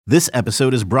This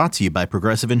episode is brought to you by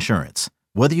Progressive Insurance.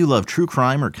 Whether you love true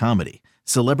crime or comedy,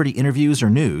 celebrity interviews or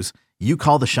news, you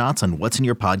call the shots on what's in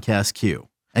your podcast queue.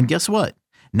 And guess what?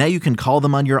 Now you can call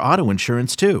them on your auto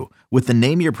insurance too with the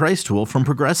Name Your Price tool from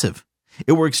Progressive.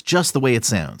 It works just the way it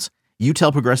sounds. You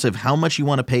tell Progressive how much you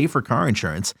want to pay for car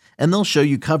insurance, and they'll show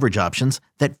you coverage options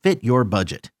that fit your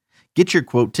budget. Get your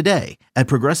quote today at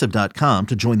Progressive.com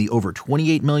to join the over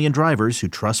 28 million drivers who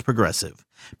trust Progressive.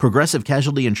 Progressive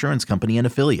Casualty Insurance Company and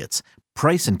Affiliates.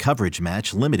 Price and coverage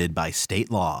match limited by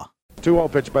state law. 2-0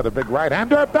 pitch by the big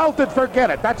right-hander. Belted, forget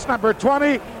it. That's number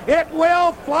 20. It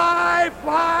will fly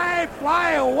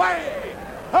away.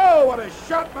 Oh, what a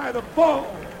shot by the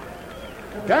bull.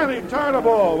 Danny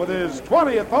Tartabull with his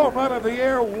 20th home run of the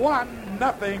year.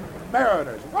 1-0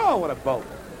 Mariners. Oh, what a bolt.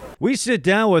 We sit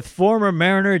down with former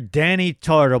Mariner Danny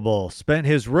Tartabull. Spent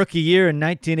his rookie year in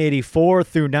 1984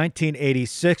 through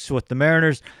 1986 with the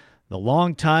Mariners, the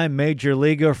longtime major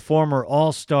leaguer, former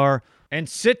All-Star, and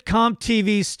sitcom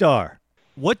TV star.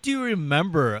 What do you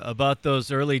remember about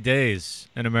those early days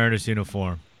in a Mariners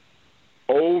uniform?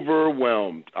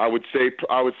 Overwhelmed. I would say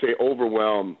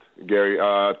overwhelmed, Gary.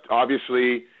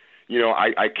 Obviously, you know,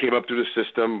 I came up through the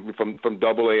system from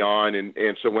Double-A on,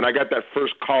 and so when I got that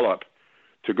first call-up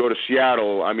to go to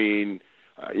Seattle, I mean,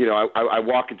 I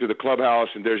walk into the clubhouse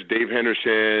and there's Dave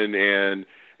Henderson and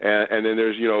then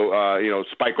there's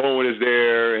Spike Owen is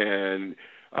there and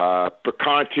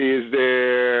Perconti is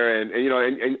there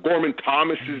and Gorman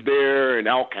Thomas is there and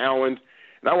Al Cowan,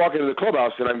 and I walk into the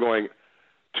clubhouse and I'm going,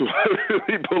 do I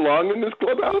really belong in this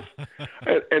clubhouse?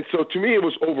 and so to me it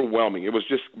was overwhelming. It was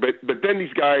just, but then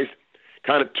these guys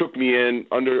kind of took me in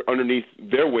underneath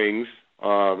their wings,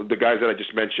 the guys that I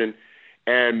just mentioned,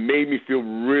 and made me feel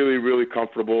really, really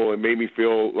comfortable and made me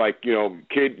feel like,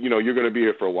 kid, you're going to be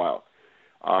here for a while.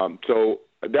 So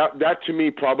that to me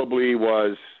probably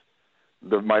was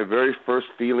my very first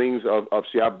feelings of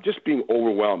Seattle, just being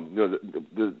overwhelmed.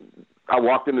 I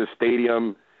walked into the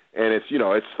stadium and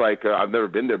it's like I've never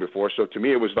been there before. So to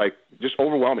me it was like just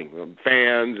overwhelming,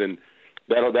 fans and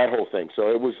that whole thing.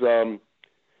 So it was,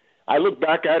 I look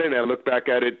back at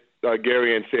it,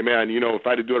 Gary, and say, man, if I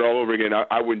had to do it all over again,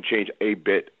 I wouldn't change a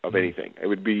bit of anything. It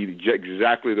would be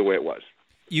exactly the way it was.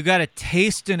 You got a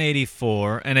taste in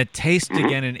 84 and a taste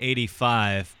again in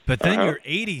 85, but then you're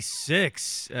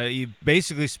 86. You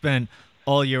basically spent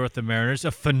all year with the Mariners,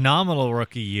 a phenomenal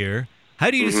rookie year.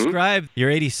 How do you describe your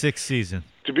 86 season?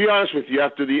 To be honest with you,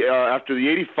 after the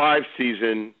 85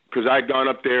 season, because I'd gone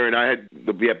up there and I had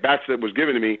the at-bats that was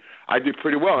given to me, I did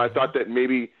pretty well. I thought that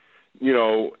maybe,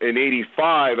 in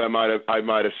 85, I might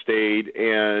have stayed,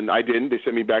 and I didn't. They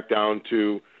sent me back down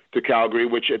to Calgary,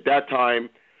 which at that time,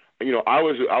 I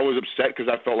was upset because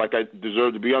I felt like I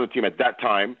deserved to be on the team at that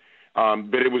time.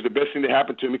 But it was the best thing that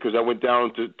happened to me because I went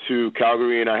down to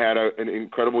Calgary and I had an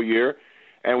incredible year.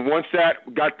 And once I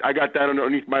got that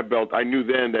underneath my belt, I knew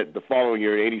then that the following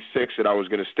year in '86 that I was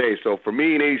going to stay. So for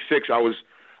me in '86, I was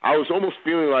almost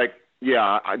feeling like,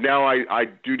 yeah, now I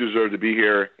do deserve to be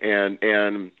here, and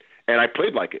I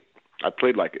played like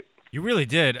it. You really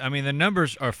did. I mean, the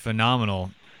numbers are phenomenal.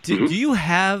 Do you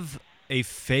have a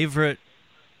favorite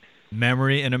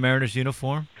memory in a Mariners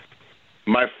uniform?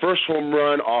 My first home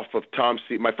run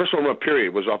my first home run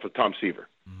period was off of Tom Seaver.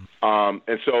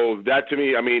 And so that to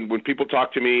me, I mean, when people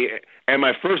talk to me, and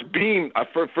my first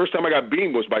time I got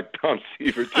beamed was by Tom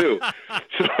Seaver too.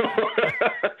 so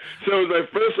it was my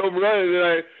first home run,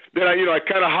 and then I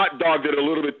kind of hot dogged it a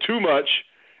little bit too much.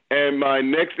 And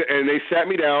they sat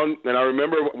me down, and I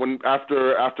remember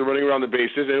after running around the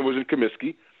bases, and it was in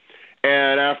Comiskey,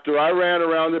 and after I ran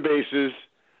around the bases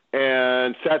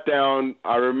and sat down,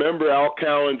 I remember Al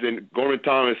Cowens and Gorman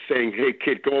Thomas saying, "Hey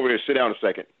kid, come over here, sit down a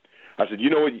second." I said, "You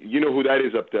know who that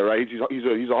is up there, right? He's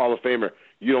a Hall of Famer.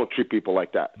 You don't treat people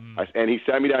like that." And he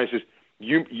sat me down and says,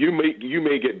 "You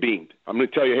may get beamed. I'm going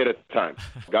to tell you ahead of time."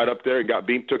 Got up there and got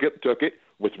beamed, took it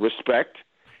with respect.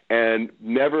 And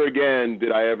never again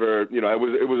did I ever,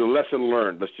 it was a lesson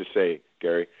learned, let's just say,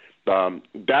 Gary.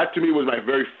 That to me was my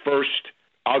very first,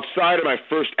 outside of my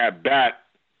first at-bat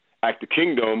at the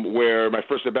Kingdom, where my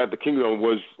first at-bat at the Kingdom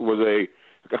was a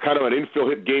kind of an infield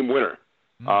hit game winner.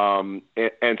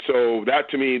 And so that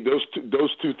to me,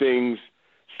 those two things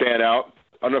stand out.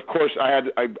 And of course, I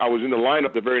was in the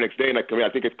lineup the very next day, and I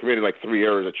think I committed like 3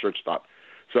 errors at shortstop.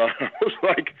 So I was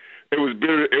like, it was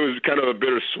bitter. It was kind of a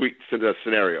bittersweet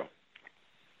scenario.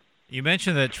 You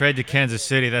mentioned that trade to Kansas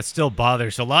City. That still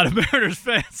bothers a lot of Mariners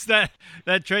fans,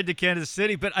 that trade to Kansas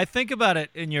City. But I think about it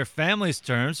in your family's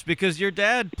terms because your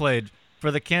dad played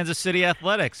for the Kansas City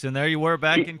Athletics, and there you were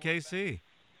back in KC.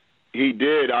 He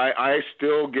did. I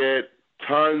still get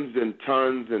tons and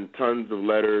tons and tons of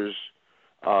letters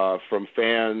from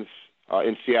fans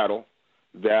in Seattle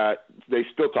that they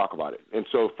still talk about it. And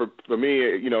so for me,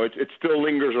 it still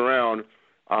lingers around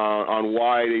on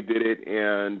why they did it.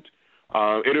 And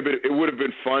it would have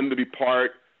been fun to be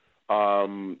part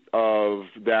of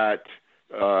that.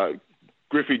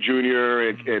 Griffey Jr.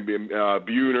 and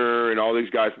Buhner and all these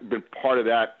guys have been part of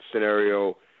that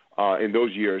scenario in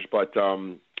those years. But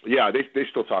they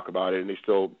still talk about it, and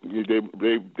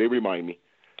they remind me.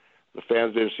 The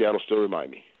fans there in Seattle still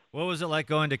remind me. What was it like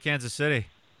going to Kansas City?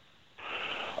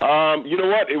 You know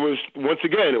what? It was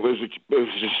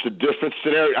just a different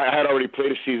scenario. I had already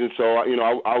played a season, so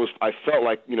I felt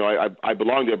like I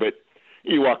belonged there. But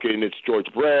you walk in, it's George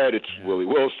Brett, it's Willie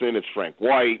Wilson, it's Frank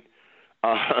White.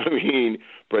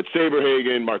 Brett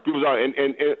Saberhagen, Mark Gubicza,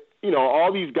 and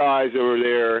all these guys that were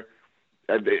there,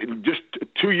 just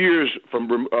 2 years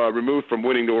removed from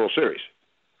winning the World Series.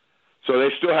 So they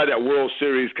still had that World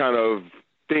Series kind of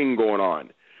thing going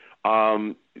on.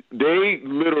 They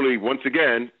literally, once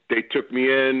again, they took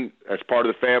me in as part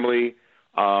of the family,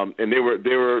 and they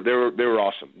were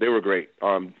awesome. They were great.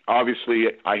 Obviously,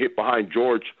 I hit behind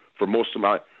George for most of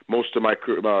my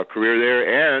career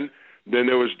there, and then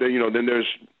there's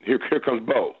here comes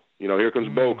Bo. Here comes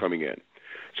Bo coming in.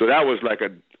 So that was like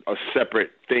a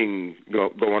separate thing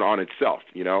going on itself.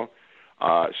 So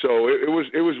it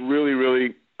was really,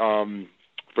 really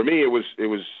for me. It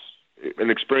was an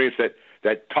experience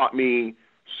that taught me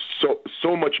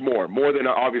so much more than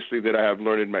obviously that I have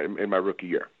learned in my rookie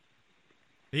year.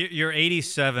 You're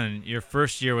 87, your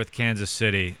first year with Kansas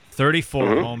City,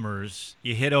 34 homers.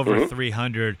 You hit over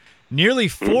 300. Nearly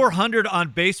 400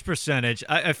 on base percentage.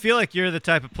 I feel like you're the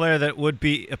type of player that would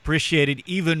be appreciated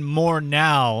even more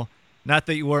now. Not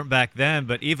that you weren't back then,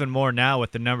 but even more now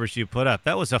with the numbers you put up.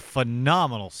 That was a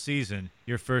phenomenal season,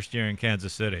 your first year in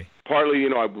Kansas City. Partly,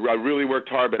 I really worked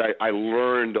hard, but I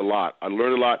learned a lot. Hal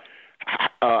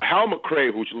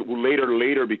McRae, who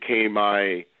later became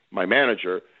my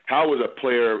manager, Hal was a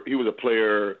player. He was a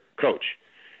player coach,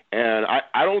 and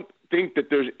I don't think that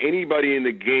there's anybody in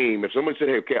the game. If someone said,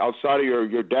 "Hey, okay, outside of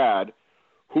your dad,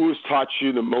 who has taught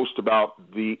you the most about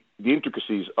the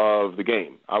intricacies of the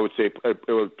game?" I would say it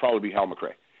would probably be Hal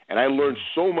McRae. And I learned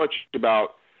so much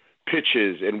about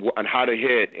pitches and how to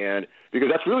hit, and because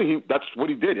that's what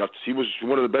he did. He was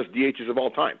one of the best DHs of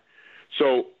all time.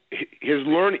 So his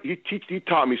he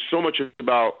taught me so much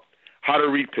about how to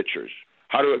read pitchers,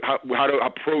 how to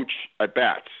approach at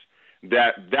bats.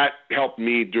 That helped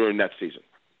me during that season.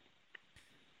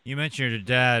 You mentioned your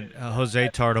dad, Jose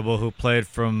Tartabull, who played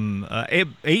from 8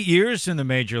 years in the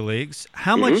major leagues.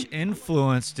 How much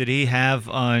influence did he have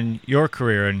on your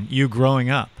career and you growing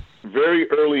up? Very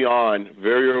early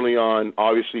on,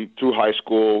 obviously through high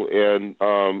school and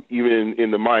even in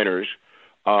the minors,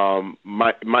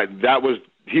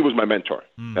 he was my mentor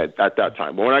at that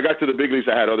time. When I got to the big leagues,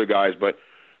 I had other guys, but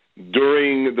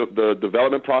during the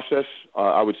development process,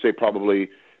 I would say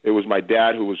probably it was my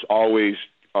dad who was always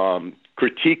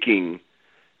critiquing,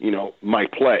 my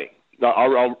play. Now,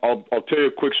 I'll tell you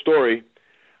a quick story.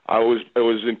 It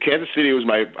was in Kansas City. It was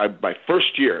my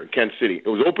first year in Kansas City. It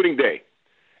was opening day,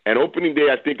 and opening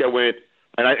day I think I went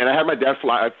and I had my dad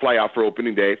fly out for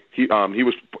opening day. He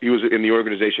was in the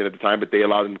organization at the time, but they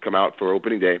allowed him to come out for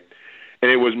opening day,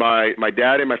 and it was my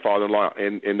dad and my father-in-law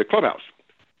in the clubhouse.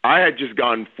 I had just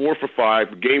gone 4 for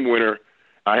 5, game winner.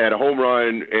 I had a home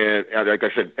run and like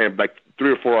I said, and like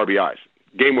 3 or 4 RBIs,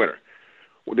 game winner.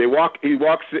 I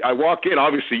walk in.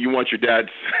 Obviously, you want your dad's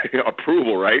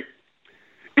approval, right?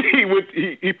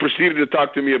 He proceeded to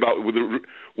talk to me about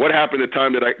what happened the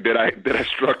time that I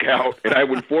struck out, and I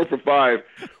went 4 for 5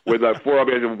 with 4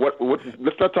 RBIs. And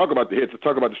let's not talk about the hits. Let's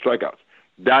talk about the strikeouts.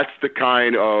 That's the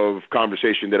kind of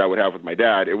conversation that I would have with my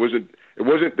dad. It wasn't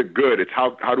the good. It's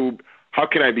how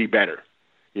can I be better,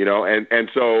 And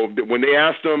so when they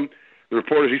asked him. The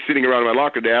reporters, he's sitting around in my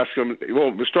locker, they asked him,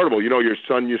 "Well, Mr. Tartabull, your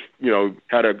son just,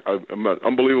 had an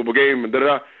unbelievable game, and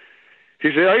da-da-da." He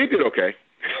said, "Oh, he did okay."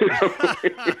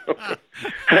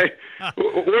 Hey,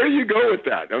 where do you go with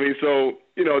that? I mean, so,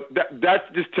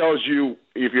 that just tells you,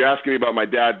 if you're asking me about my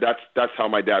dad, that's how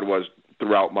my dad was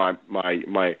throughout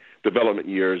my development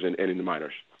years and in the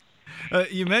minors.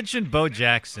 You mentioned Bo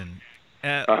Jackson.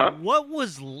 What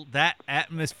was that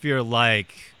atmosphere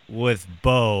like with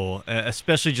Bo,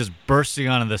 especially just bursting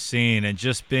onto the scene and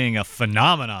just being a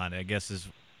phenomenon, I guess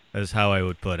is how I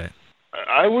would put it?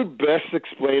 I would best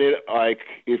explain it like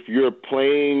if you're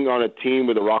playing on a team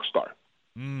with a rock star.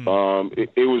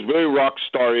 It was very rock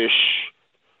star-ish,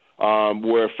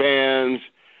 where fans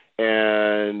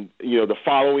and, the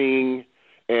following,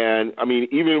 and I mean,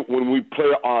 even when we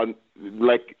play on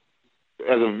like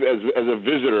as a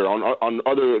visitor on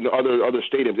other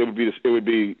stadiums, it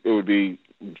would be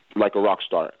like a rock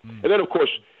star. And then of course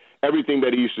everything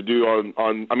that he used to do on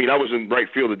I mean, I was in right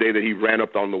field the day that he ran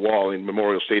up on the wall in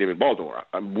Memorial Stadium in Baltimore.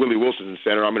 Willie Wilson's in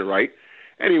center, I'm in right,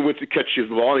 and he went to catch his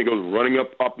ball and he goes running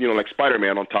up like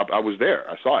Spider-Man on top. I was there,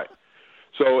 I saw it.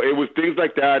 So it was things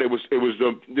like that. It was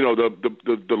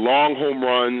the long home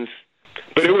runs,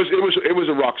 but it was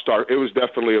a rock star. It was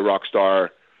definitely a rock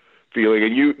star feeling,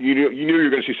 and you knew you were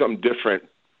going to see something different,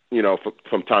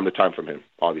 from time to time from him,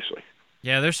 obviously.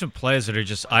 Yeah, there's some plays that are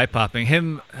just eye-popping.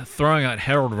 Him throwing out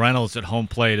Harold Reynolds at home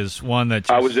plate is one that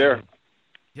just, I was there.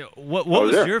 What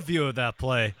was your view of that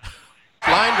play?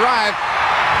 Line drive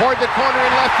toward the corner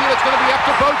in left field. It's going to be up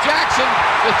to Bo Jackson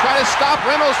to try to stop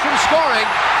Reynolds from scoring.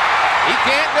 He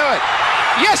can't do it.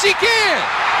 Yes, he can.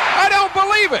 I don't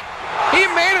believe it. He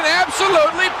made an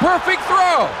absolutely perfect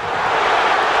throw.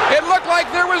 It looked like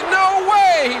there was no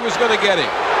way he was going to get him.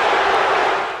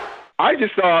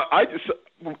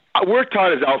 We're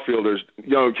taught as outfielders,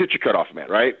 hit your cutoff man,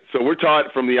 right? So we're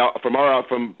taught from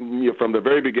the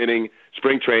very beginning,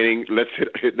 spring training, let's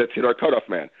hit our cutoff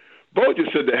man. Bo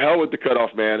just said, "The hell with the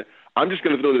cutoff man. I'm just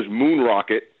going to throw this moon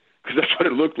rocket," because that's what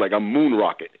it looked like, a moon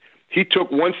rocket. He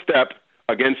took one step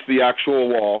against the actual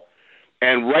wall,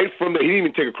 and right from he didn't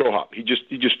even take a crow hop. He just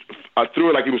threw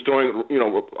it like he was throwing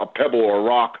a pebble or a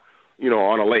rock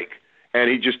on a lake, and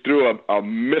he just threw a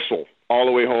missile all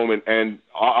the way home. And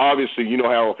obviously,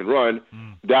 Harold can run.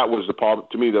 That was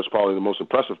to me, that's probably the most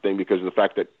impressive thing because of the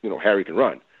fact that Harry can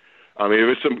run. I mean,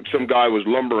 if some guy was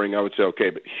lumbering, I would say okay,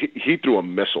 but he threw a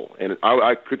missile, and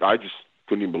I just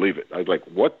couldn't even believe it. I was like,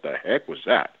 what the heck was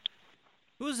that?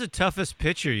 Who was the toughest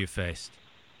pitcher you faced?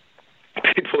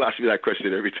 People ask me that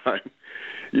question every time.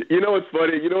 You know what's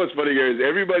funny? Gary, is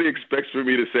everybody expects for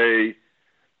me to say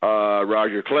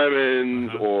Roger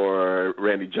Clemens or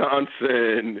Randy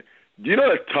Johnson. Do you know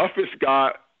the toughest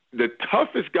guy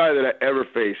that I ever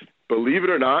faced, believe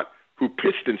it or not, who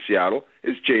pitched in Seattle,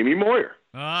 is Jamie Moyer.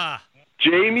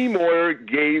 Jamie Moyer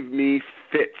gave me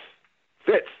fits.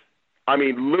 I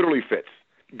mean, literally fits.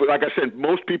 But like I said,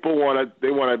 most people want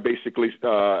to basically,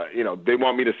 they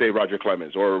want me to say Roger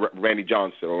Clemens or Randy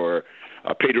Johnson or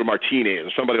Pedro Martinez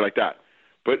or somebody like that.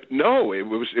 But no, it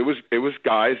was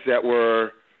guys that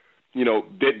were,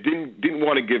 that didn't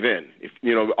want to give in.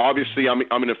 Obviously I'm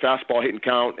in a fastball hitting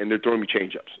count and they're throwing me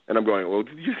changeups, and I'm going, well,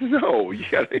 no,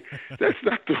 that's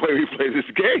not the way we play this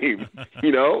game,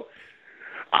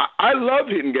 I love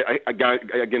hitting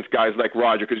against guys like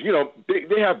Roger because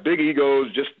they have big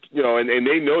egos, and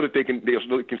they know that they can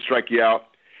strike you out.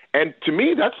 And to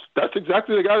me, that's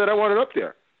exactly the guy that I wanted up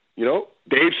there.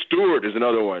 Dave Stewart is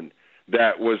another one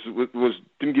that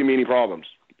didn't give me any problems.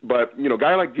 But a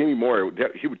guy like Jamie Moyer,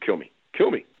 he would kill me.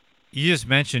 You just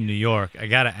mentioned New York. I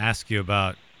got to ask you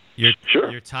about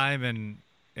your time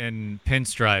in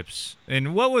pinstripes,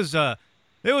 and what was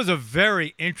It was a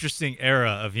very interesting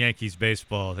era of Yankees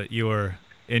baseball that you were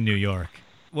in New York.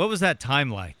 What was that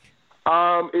time like?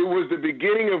 It was the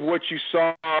beginning of what you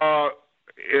saw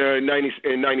in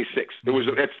 '96. It was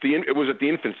at the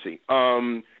infancy.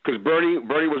 Because Bernie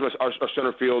was our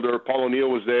center fielder. Paul O'Neill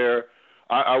was there.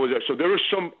 I was there. So there were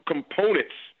some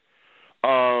components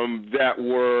that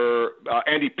were.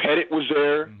 Andy Pettitte was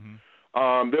there.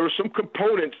 Mm-hmm. There were some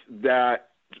components that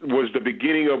was the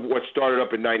beginning of what started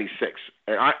up in '96,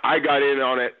 and I got in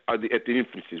on it at the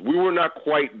infancies. We were not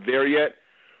quite there yet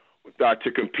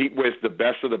to compete with the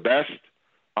best of the best,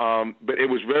 but it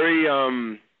was very.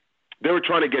 They were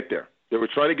trying to get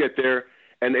there.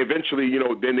 And eventually,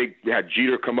 then they had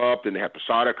Jeter come up, then they had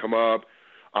Posada come up.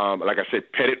 Like I said,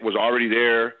 Pettitte was already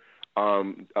there.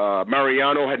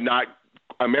 Mariano had not.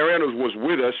 Mariano was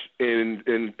with us in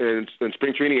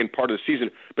spring training and part of the season,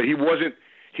 but he wasn't.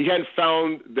 He hadn't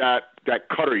found that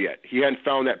cutter yet. He hadn't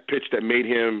found that pitch that made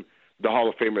him the Hall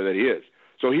of Famer that he is.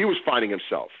 So he was finding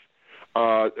himself.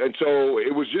 And so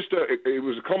it was just a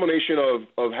culmination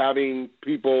of having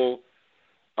people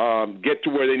get to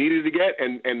where they needed to get,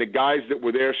 and the guys that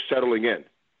were there settling in.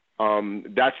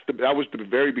 That was the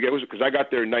very beginning, because I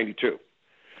got there in '92,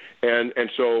 and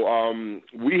so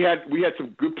we had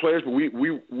some good players, but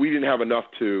we didn't have enough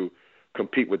to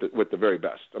compete with the very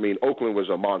best. I mean, Oakland was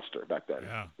a monster back then.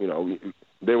 Yeah.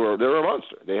 They were a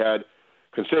monster. They had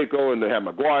Canseco, and they had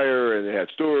McGuire, and they had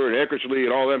Stewart and Eckersley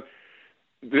and all them.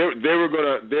 They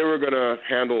were gonna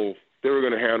handle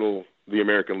the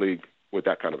American League with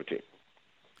that kind of a team.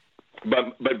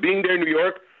 But being there in New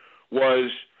York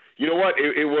was, you know what?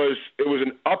 It was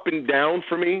an up and down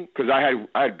for me, because I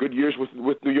had good years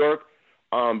with New York.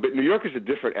 But New York is a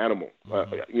different animal.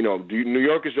 New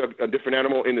York is a different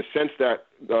animal in the sense that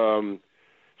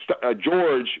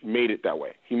George made it that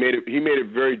way. He made it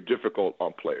very difficult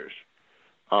on players,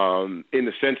 in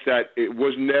the sense that it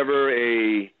was never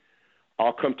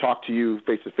I'll come talk to you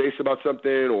face to face about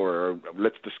something, or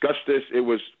let's discuss this.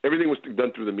 Everything was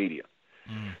done through the media.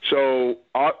 So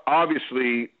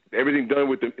obviously, everything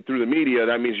done through the media,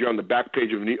 that means you're on the back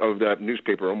page of that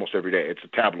newspaper almost every day. It's the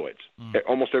tabloids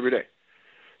almost every day.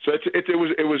 So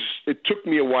it took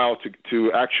me a while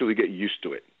to actually get used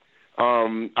to it.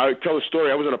 I tell a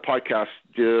story. I was on a podcast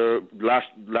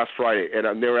last Friday,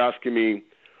 and they were asking me,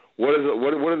 what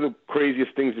are the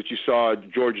craziest things that you saw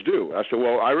George do? I said,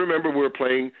 well, I remember we were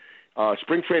playing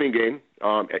spring training game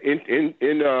in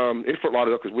Fort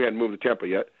Lauderdale, because we hadn't moved to Tampa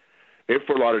yet, in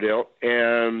Fort Lauderdale,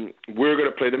 and we were going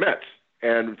to play the Mets.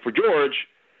 And for George,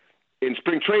 in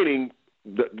spring training,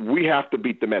 we have to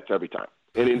beat the Mets every time.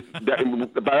 And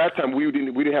by that time, we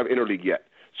didn't have interleague yet,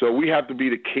 so we have to be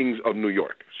the kings of New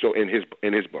York. So in his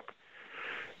book,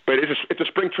 but it's a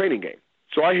spring training game.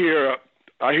 So I hear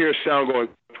a sound going.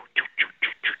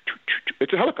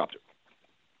 It's a helicopter.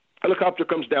 Helicopter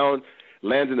comes down,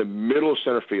 lands in the middle of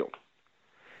center field.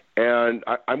 And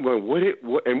I'm going, this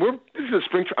is a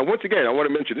spring. Once again, I want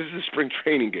to mention, this is a spring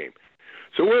training game.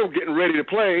 So we're getting ready to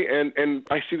play, and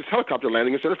I see this helicopter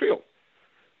landing in center field.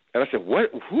 And I said,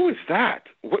 who is that?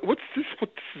 What's this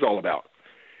all about?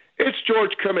 It's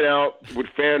George coming out with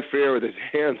fanfare with his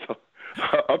hands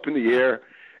up in the air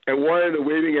and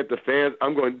waving at the fans.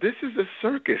 I'm going, this is a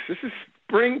circus. This is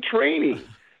spring training.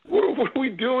 What are we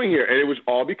doing here? And it was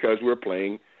all because we were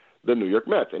playing the New York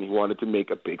Mets, and he wanted to make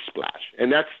a big splash.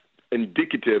 And that's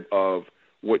indicative of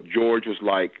what George was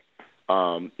like,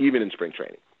 even in spring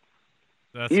training.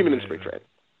 That's even amazing. In spring training.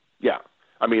 Yeah.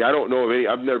 I mean, I don't know of any.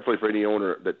 I've never played for any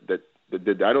owner that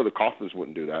did. I know the Kaufmans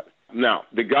wouldn't do that. Now,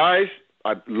 the guys,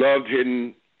 I loved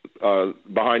hitting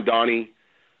behind Donnie.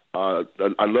 I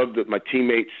loved my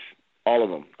teammates, all of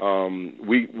them.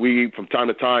 We from time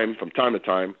to time,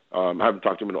 I haven't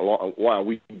talked to them in a while.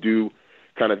 We do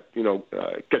kind of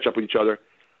catch up with each other,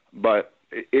 but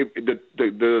the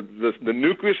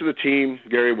nucleus of the team,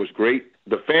 Gary, was great.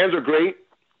 The fans are great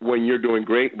when you're doing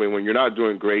great. When you're not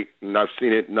doing great, and I've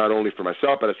seen it not only for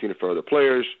myself, but I've seen it for other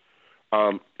players.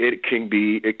 It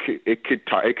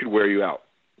could wear you out.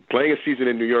 Playing a season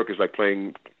in New York is like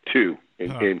playing two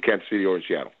in Kansas City or in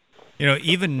Seattle.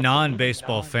 Even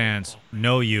non-baseball fans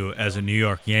know you as a New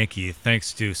York Yankee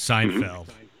thanks to Seinfeld.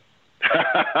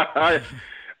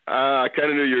 I kind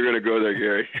of knew you were going to go there,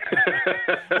 Gary.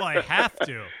 Well, I have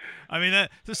to. I mean,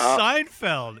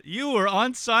 Seinfeld. You were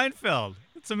on Seinfeld.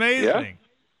 It's amazing.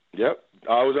 Yeah. Yep.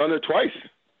 I was on there twice.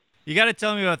 You got to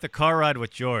tell me about the car ride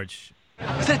with George.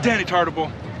 Is that Danny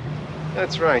Tartable?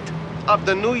 That's right. Of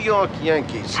the New York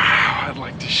Yankees. I'd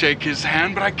like to shake his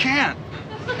hand, but I can't.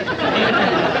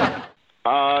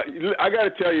 I got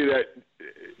to tell you that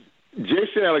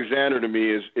Jason Alexander to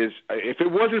me is if it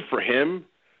wasn't for him,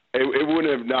 it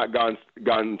wouldn't have not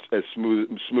gone as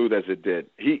smooth as it did.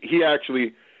 He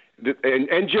actually,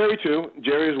 and Jerry too,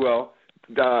 Jerry as well,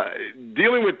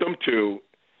 dealing with them two,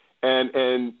 and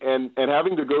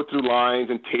having to go through lines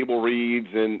and table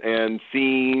reads and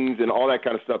scenes and all that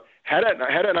kind of stuff. Had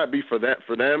it not be for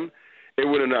them, it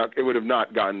would have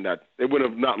not gotten that. It would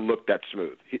have not looked that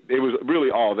smooth. It was really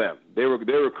all them. They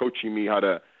were coaching me how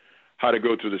to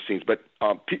go through the scenes. But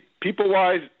people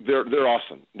wise, they're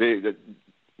awesome.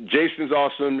 Jason's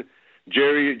awesome.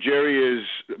 Jerry is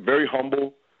very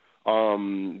humble.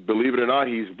 Believe it or not,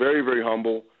 he's very, very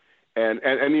humble. And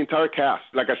the entire cast.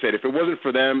 Like I said, if it wasn't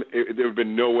for them, there would have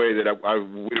been no way that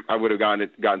I would have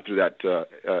gotten through that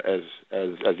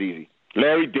as easy.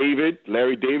 Larry David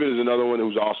is another one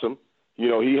who's awesome.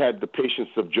 He had the patience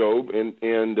of Job, and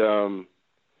it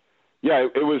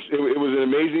was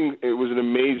an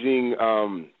amazing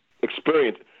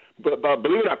experience. But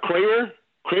believe it or not,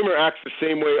 Kramer acts the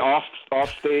same way off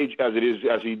stage as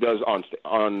he does on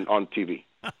TV.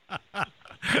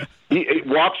 He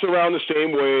walks around the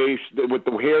same way with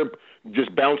the hair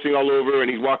just bouncing all over, and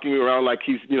he's walking around like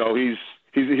he's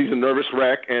a nervous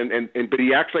wreck, but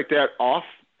he acts like that off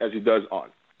as he does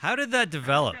on. How did that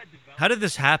develop? How did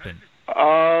this happen?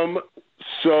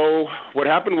 So what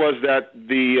happened was that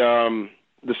the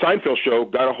Seinfeld show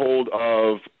got a hold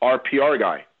of our PR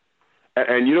guy,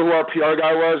 and you know who our PR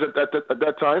guy was at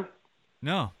that time?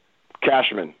 No.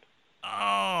 Cashman.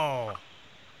 Oh.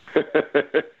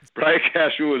 Brian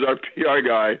Cashman was our PR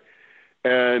guy,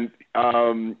 and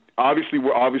obviously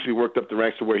worked up the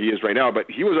ranks to where he is right now. But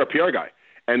he was our PR guy,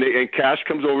 and Cash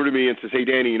comes over to me and says, "Hey,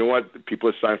 Danny, you know what? The people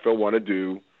at Seinfeld want to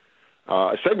do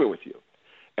a segment with you."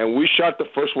 And we shot the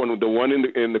first one, the one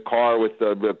in the car with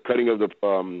the cutting of the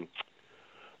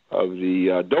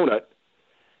donut.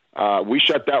 We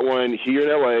shot that one here in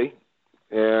L.A.,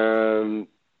 and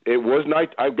it was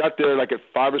night. I got there like at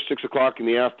 5 or 6 o'clock in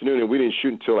the afternoon, and we didn't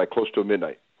shoot until like close to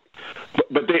midnight.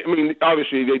 But they, I mean,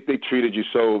 obviously they treated you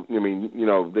so. I mean,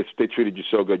 they treated you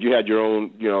so good. You had your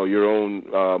own,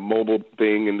 mobile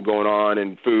thing and going on,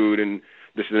 and food and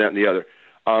this and that and the other.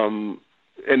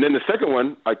 And then the second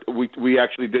one, we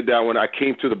actually did that when I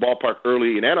came to the ballpark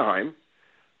early in Anaheim,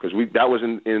 because that was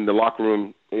in the locker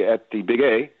room at the Big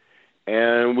A,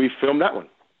 and we filmed that one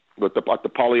with the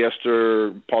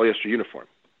polyester uniform.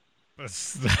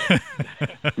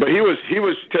 But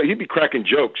he'd be cracking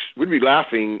jokes. We'd be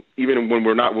laughing even when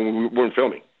we weren't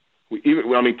filming.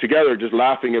 Together, just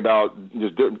laughing about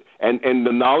and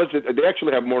the knowledge that they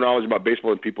actually have more knowledge about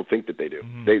baseball than people think that they do.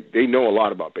 Mm-hmm. They know a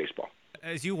lot about baseball.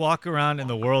 As you walk around in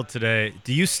the world today,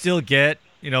 do you still get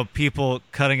people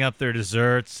cutting up their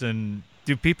desserts, and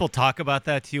do people talk about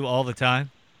that to you all the time?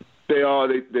 They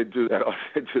do that.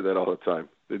 They do that all the time.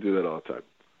 They do that all the time.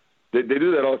 They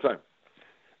do that all the time.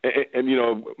 And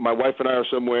my wife and I are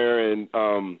somewhere, and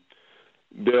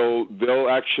they'll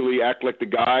actually act like the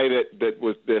guy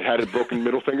that had a broken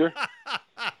middle finger.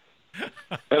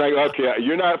 And I go, okay,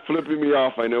 you're not flipping me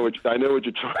off. I know what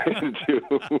you're trying to do.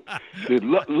 Dude,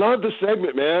 love the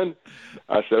segment, man.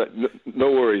 I said,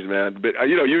 no worries, man. But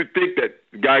you would think that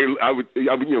guy,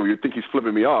 you'd think he's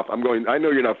flipping me off. I'm going, I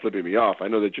know you're not flipping me off. I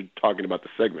know that you're talking about the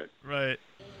segment. Right.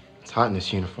 It's hot in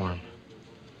this uniform.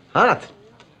 Hot?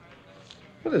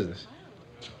 What is this?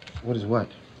 What is what?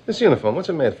 This uniform, what's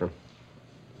it made from?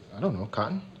 I don't know,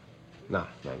 cotton? No.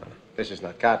 This is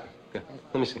not cotton. Here,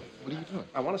 let me see. What are you doing?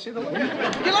 I want to see the... Here,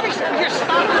 let me see. Here,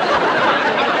 stop.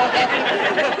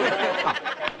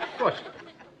 Of course.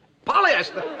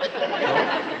 Polyester.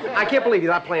 I can't believe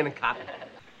you're not playing in cotton.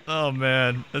 Oh,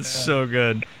 man. That's so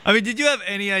good. I mean, did you have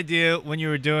any idea when you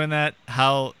were doing that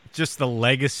how just the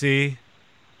legacy,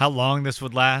 how long this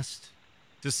would last?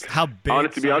 Just how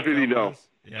big? To be honest with you, no.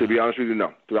 Yeah. To be honest with you,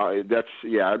 no.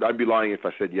 I'd be lying if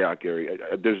I said yeah, Gary.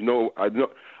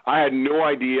 I had no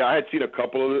idea. I've seen a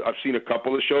couple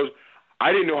of shows.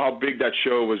 I didn't know how big that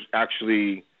show was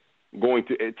actually going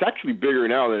to. It's actually bigger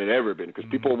now than it ever been because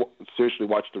people seriously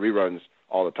watch the reruns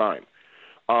all the time.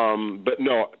 But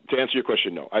no, to answer your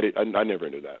question, no, I never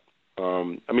knew that.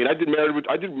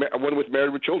 I did one with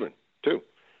Married with Children too.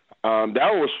 That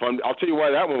one was fun. I'll tell you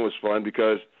why that one was fun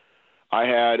because I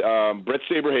had Brett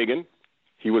Saberhagen.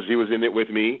 He was in it with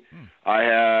me. I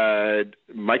had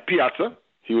Mike Piazza.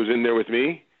 He was in there with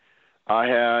me. I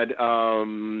had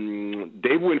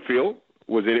Dave Winfield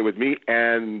was in it with me,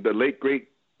 and the late great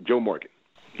Joe Morgan.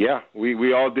 Yeah,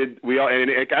 we all did.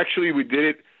 And actually we did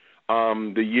it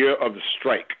the year of the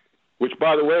strike. Which,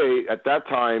 by the way, at that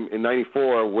time in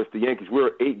 '94 with the Yankees, we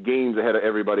were 8 games ahead of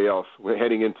everybody else. We're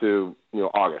heading into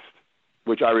August,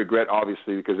 which I regret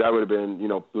obviously because that would have been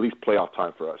at least playoff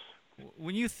time for us.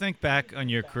 When you think back on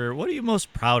your career, what are you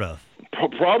most proud of?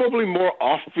 Probably more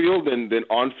off-field than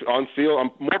on-field.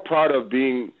 I'm more proud of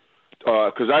being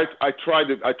because I tried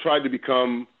to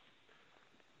become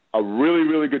a really,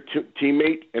 really good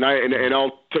teammate, and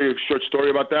I'll tell you a short story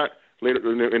about that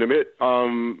later in a minute.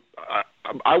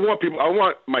 I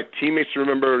want my teammates to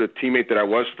remember the teammate that I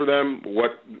was for them.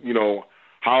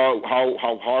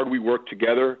 How hard we worked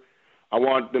together. I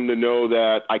want them to know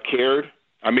that I cared.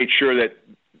 I made sure that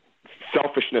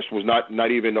selfishness was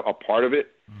not even a part of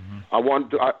it. Mm-hmm.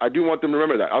 I do want them to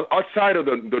remember that. Outside of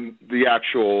the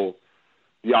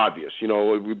obvious,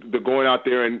 the going out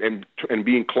there and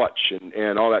being clutch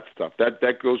and all that stuff.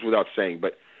 That goes without saying.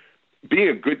 But being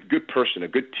a good person, a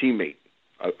good teammate,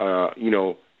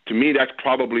 to me that's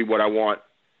probably what I want.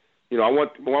 I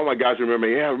want my guys to remember.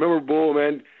 Yeah, remember Bull,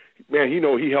 man. Man, he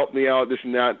helped me out, this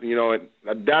and that.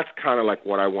 And that's kind of like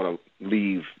what I want to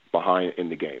leave behind in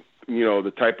the game.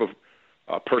 The type of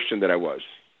person that I was.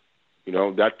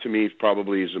 That to me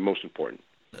probably is the most important.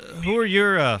 Who are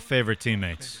your favorite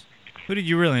teammates? Who did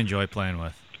you really enjoy playing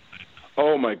with?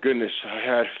 Oh my goodness, I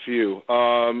had a few.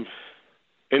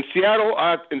 In Seattle,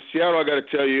 I got to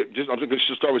tell you, I'm going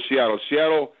to start with Seattle.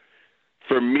 Seattle,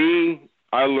 for me,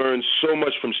 I learned so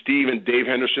much from Steve and Dave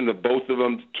Henderson. The both of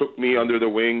them took me under their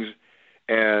wings,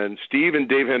 and Steve and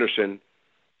Dave Henderson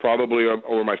probably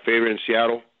were my favorite in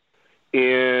Seattle.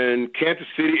 In Kansas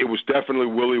City, it was definitely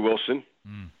Willie Wilson.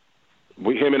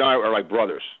 Him and I are like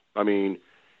brothers. I mean,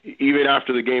 even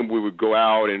after the game, we would go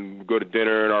out and go to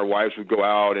dinner, and our wives would go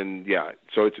out, and yeah.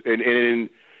 So it's in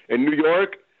New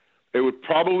York, it would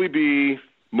probably be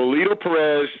Melito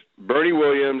Perez, Bernie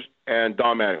Williams, and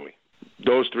Don Mattingly.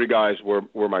 Those 3 guys were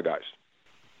my guys.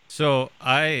 So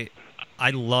I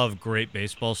love great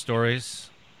baseball stories,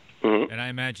 Mm-hmm. and I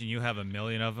imagine you have a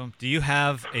million of them. Do you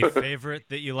have a favorite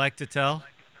that you like to tell?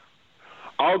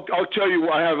 I'll tell you.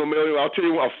 I have a million. I'll tell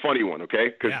you a funny one,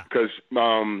 okay? Because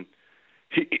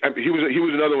he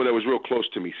was another one that was real close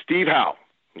to me. Steve Howe,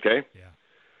 okay? Yeah.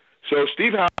 So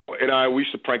Steve Howe and I, we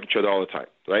used to prank each other all the time,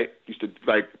 right? Used to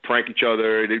prank each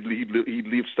other. He'd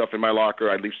leave stuff in my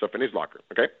locker. I'd leave stuff in his locker,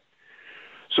 okay?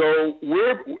 So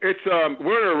we're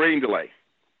in a rain delay,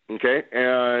 okay?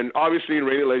 And obviously in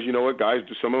rain delays, you know what guys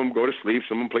do? Some of them go to sleep,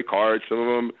 some of them play cards, some of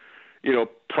them,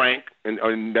 prank,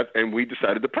 and we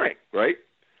decided to prank, right?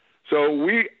 So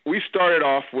we started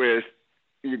off with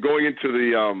going into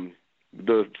the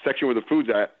section where the food's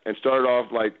at, and started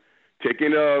off like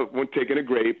taking a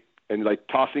grape and like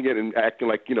tossing it and acting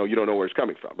like you don't know where it's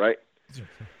coming from, right?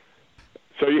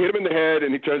 So you hit him in the head,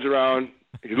 and he turns around,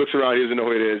 he looks around, he doesn't know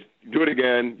who it is. You do it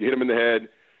again, you hit him in the head.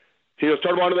 He goes,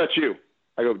 "Tartabuano, that's you."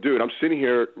 I go, "Dude, I'm sitting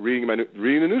here reading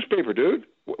the newspaper, dude.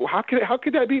 How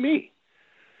could that be me?"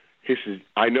 He says,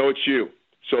 "I know it's you."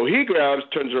 So he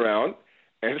turns around,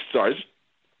 and starts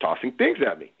tossing things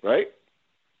at me, right?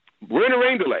 We're in a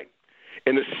rain delay.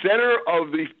 In the center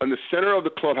of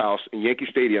the clubhouse in Yankee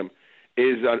Stadium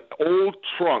is an old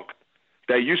trunk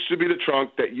that used to be the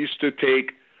trunk that used to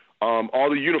take all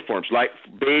the uniforms, like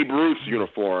Babe Ruth's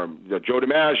uniform, Joe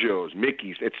DiMaggio's,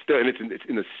 Mickey's. It's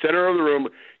in the center of the room,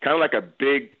 kind of like a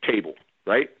big table,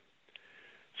 right?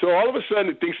 So all of a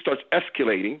sudden, things starts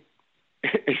escalating.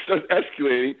 It starts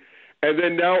escalating, and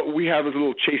then now we have this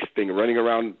little chase thing running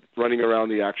around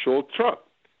the actual trunk.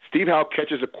 Steve Howe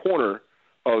catches a corner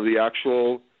of the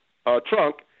actual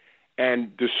trunk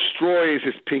and destroys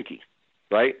his pinky,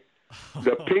 right?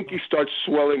 The pinky starts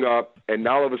swelling up, and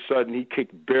now all of a sudden he can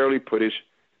barely put his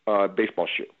baseball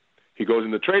shoe. He goes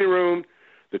in the training room.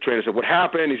 The trainer said, "What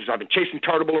happened?" He says, "I've been chasing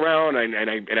Tartable around, and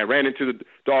I ran into the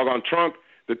doggone trunk.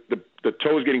 The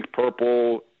toe's getting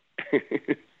purple."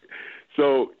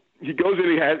 So he goes in.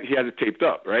 He has it taped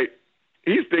up, right?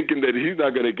 He's thinking that he's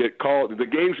not going to get called. The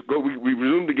games go. We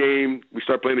resume the game. We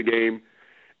start playing the game,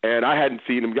 and I hadn't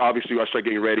seen him. Obviously, I start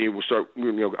getting ready. We'll start.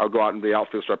 I'll go out in the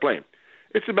outfield, start playing.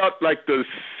 It's about like the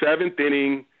 7th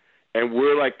inning, and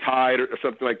we're like tied or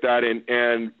something like that.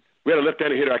 And we had a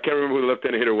left-handed hitter. I can't remember who the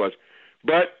left-handed hitter was,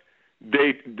 but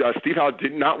Steve Howe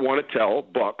did not want to tell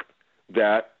Buck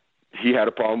that he had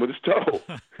a problem with his toe.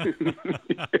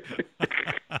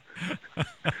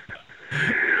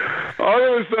 All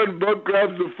of a sudden, Buck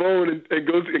grabs the phone and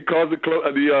goes and calls the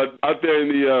out there in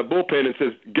the bullpen and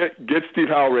says, "Get Steve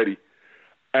Howe ready."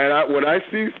 And when I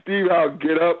see Steve Howe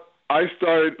get up, I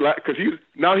started because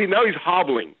now he's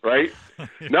hobbling, right?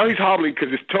 Now he's hobbling because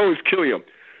his toe is killing him.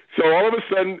 So all of a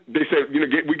sudden they say,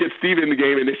 we get Steve in the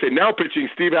game, and they say, "Now pitching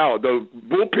Steve Howe." The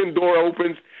bullpen door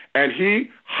opens and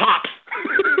he hops.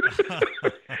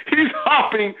 He's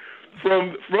hopping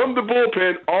from the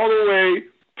bullpen all the way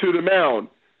to the mound.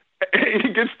 He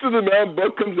gets to the mound.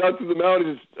 Buck comes out to the mound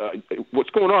and says,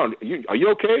 "What's going on? Are you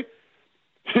okay?"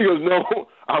 He goes, "No,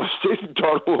 I was chasing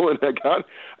Tartable and I got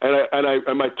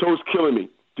and my toe's killing me.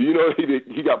 Do you know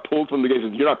he got pulled from the game? He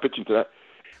says, 'You're not pitching tonight.'"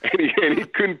 And he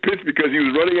couldn't pitch because he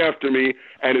was running after me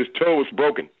and his toe was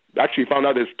broken. Actually, he found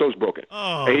out his toe's broken.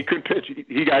 Oh. And he couldn't pitch.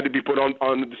 He had to be put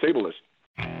on the disabled list.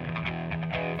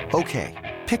 Okay,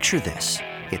 picture this.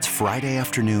 It's Friday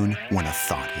afternoon when a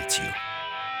thought hits you.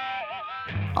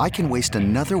 I can waste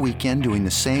another weekend doing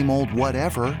the same old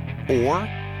whatever, or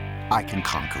I can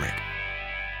conquer it.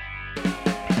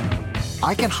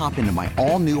 I can hop into my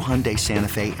all-new Hyundai Santa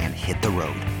Fe and hit the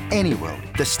road. Any road.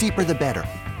 The steeper, the better.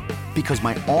 Because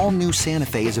my all-new Santa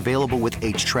Fe is available with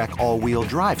H-Track all-wheel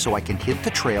drive, so I can hit the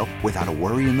trail without a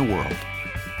worry in the world.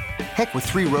 Heck, with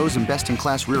 3 rows and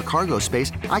best-in-class rear cargo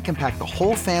space, I can pack the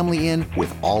whole family in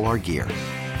with all our gear.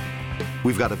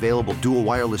 We've got available dual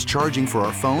wireless charging for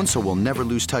our phones, so we'll never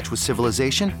lose touch with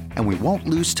civilization, and we won't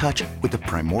lose touch with the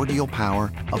primordial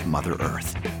power of Mother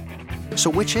Earth. So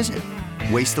which is it?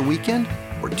 Waste the weekend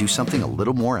or do something a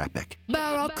little more epic?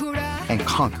 And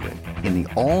conquer it in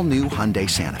the all-new Hyundai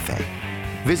Santa Fe.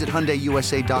 Visit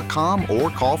HyundaiUSA.com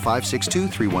or call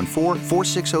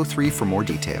 562-314-4603 for more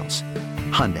details.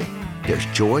 Hyundai, there's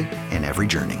joy in every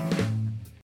journey.